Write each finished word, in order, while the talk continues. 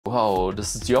wow,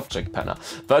 this is the object panel.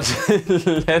 But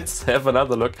let's have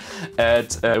another look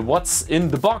at what's in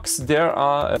the box. There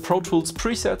are Pro Tools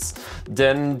presets,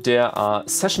 then there are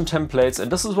session templates,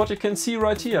 and this is what you can see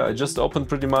right here. I just opened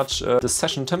pretty much the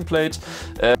session template,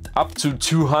 up to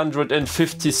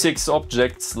 256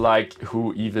 objects, like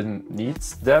who even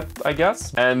needs that, I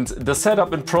guess. And the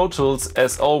setup in Pro Tools,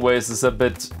 as always, is a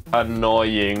bit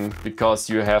annoying because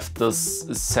you have this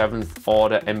 7th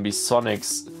order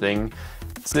ambisonics thing.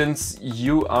 Since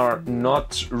you are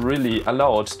not really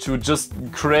allowed to just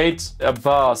create a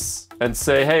bus and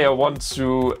say, hey, I want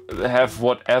to have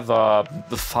whatever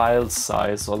the file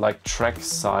size or like track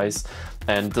size,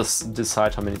 and just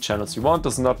decide how many channels you want.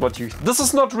 This is not what you... This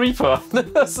is not Reaper.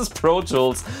 This is Pro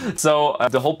Tools. So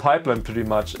the whole pipeline pretty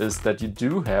much is that you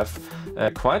do have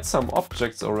quite some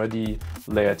objects already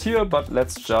layered here, but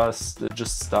let's just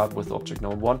start with object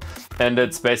number 1. And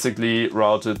it's basically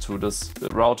routed to this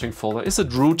routing folder. Is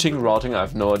it routing? I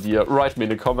have no idea. Write me in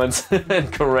the comments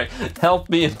and correct. Help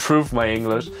me improve my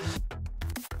English.